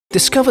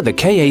Discover the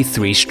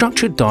KA3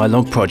 Structured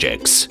Dialogue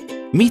Projects,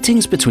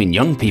 meetings between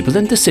young people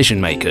and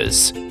decision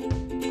makers.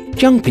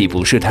 Young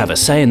people should have a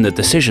say in the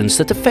decisions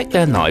that affect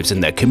their lives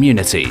and their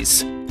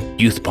communities.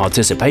 Youth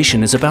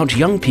participation is about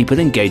young people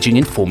engaging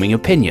in forming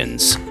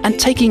opinions and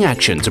taking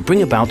action to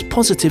bring about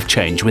positive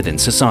change within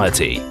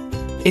society.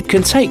 It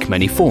can take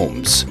many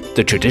forms.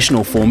 The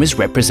traditional form is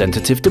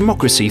representative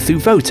democracy through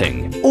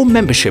voting or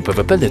membership of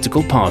a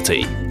political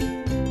party.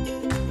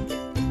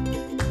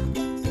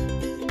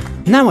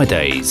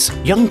 Nowadays,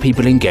 young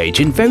people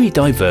engage in very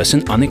diverse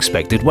and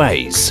unexpected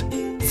ways.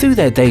 Through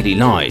their daily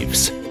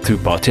lives, through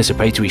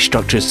participatory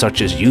structures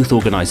such as youth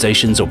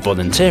organizations or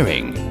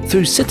volunteering,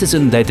 through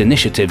citizen-led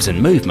initiatives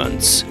and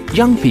movements,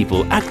 young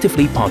people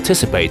actively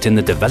participate in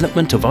the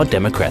development of our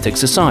democratic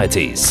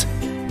societies.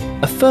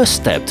 A first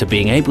step to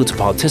being able to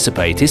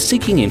participate is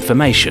seeking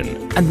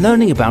information and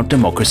learning about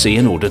democracy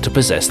in order to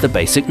possess the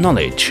basic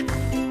knowledge.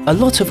 A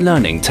lot of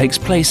learning takes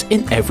place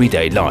in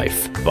everyday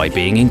life by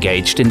being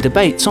engaged in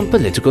debates on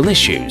political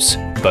issues,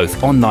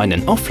 both online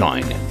and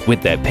offline,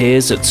 with their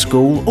peers at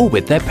school or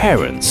with their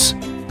parents.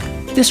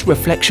 This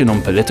reflection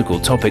on political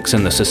topics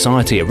and the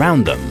society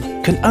around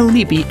them can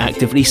only be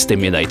actively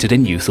stimulated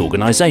in youth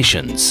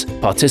organizations,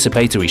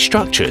 participatory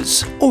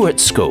structures, or at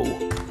school.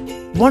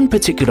 One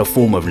particular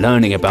form of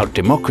learning about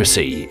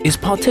democracy is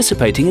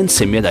participating in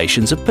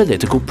simulations of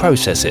political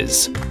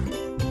processes.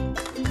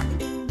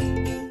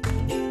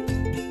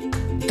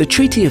 The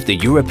Treaty of the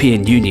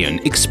European Union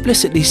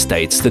explicitly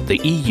states that the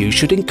EU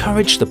should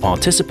encourage the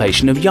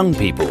participation of young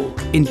people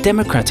in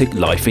democratic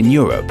life in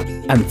Europe,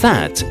 and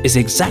that is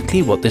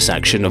exactly what this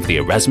action of the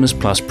Erasmus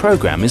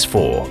programme is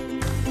for.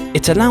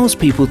 It allows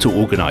people to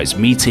organise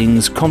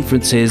meetings,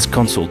 conferences,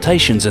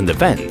 consultations and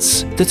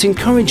events that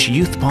encourage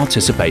youth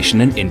participation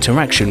and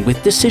interaction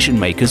with decision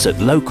makers at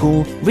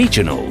local,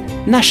 regional,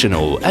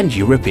 national and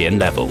European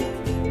level.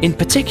 In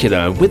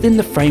particular within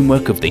the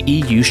framework of the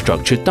EU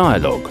Structured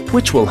Dialogue,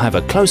 which we'll have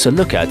a closer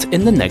look at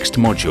in the next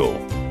module.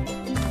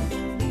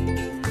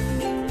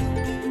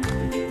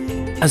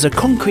 As a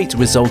concrete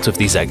result of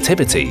these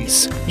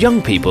activities,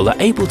 young people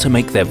are able to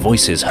make their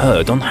voices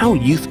heard on how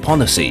youth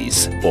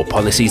policies, or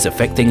policies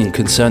affecting and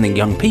concerning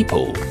young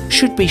people,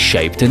 should be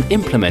shaped and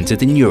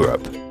implemented in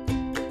Europe.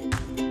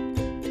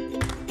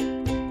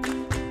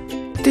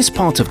 This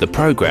part of the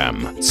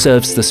programme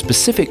serves the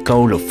specific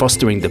goal of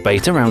fostering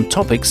debate around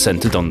topics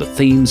centred on the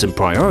themes and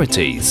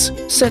priorities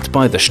set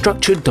by the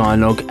structured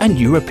dialogue and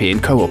European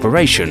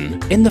cooperation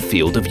in the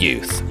field of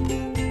youth.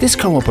 This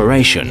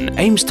cooperation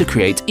aims to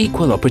create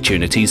equal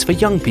opportunities for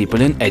young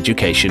people in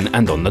education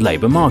and on the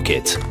labour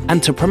market,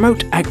 and to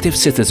promote active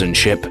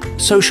citizenship,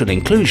 social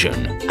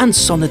inclusion and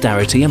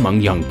solidarity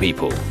among young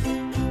people.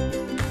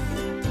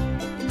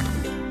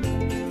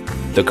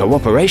 The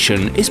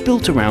cooperation is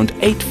built around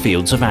 8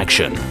 fields of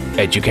action: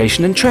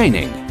 education and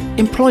training,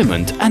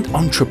 employment and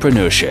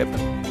entrepreneurship,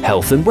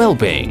 health and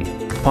well-being,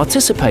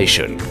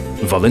 participation,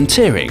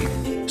 volunteering,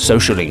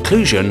 social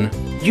inclusion,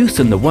 youth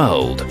in the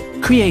world,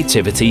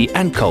 creativity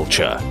and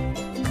culture.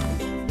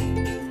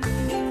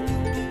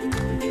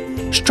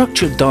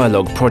 Structured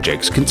dialogue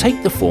projects can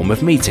take the form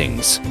of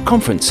meetings,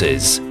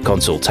 conferences,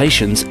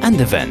 consultations and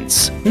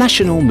events,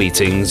 national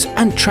meetings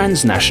and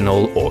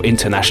transnational or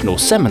international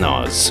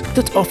seminars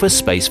that offer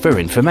space for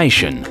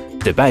information,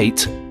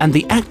 debate and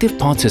the active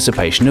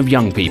participation of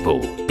young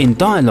people in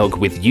dialogue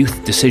with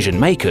youth decision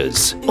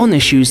makers on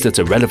issues that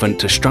are relevant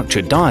to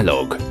structured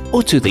dialogue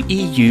or to the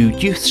EU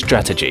Youth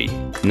Strategy.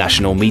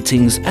 National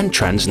meetings and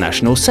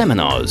transnational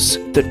seminars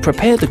that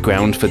prepare the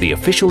ground for the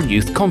official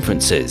youth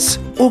conferences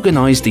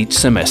organised each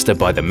semester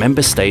by the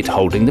member state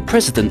holding the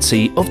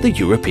presidency of the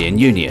European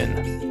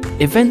Union.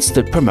 Events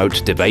that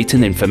promote debate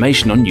and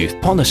information on youth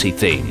policy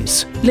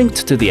themes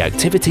linked to the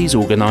activities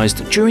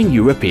organised during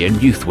European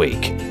Youth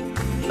Week.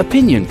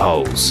 Opinion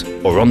polls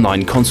or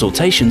online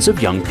consultations of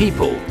young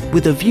people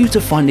with a view to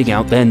finding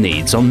out their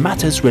needs on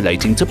matters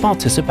relating to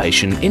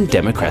participation in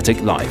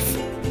democratic life.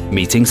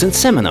 Meetings and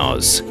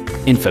seminars,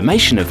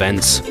 information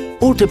events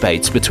or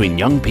debates between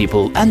young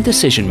people and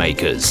decision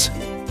makers,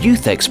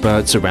 youth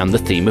experts around the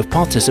theme of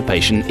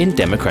participation in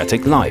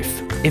democratic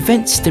life,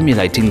 events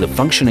stimulating the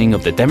functioning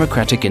of the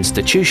democratic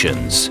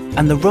institutions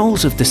and the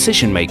roles of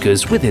decision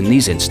makers within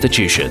these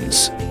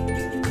institutions.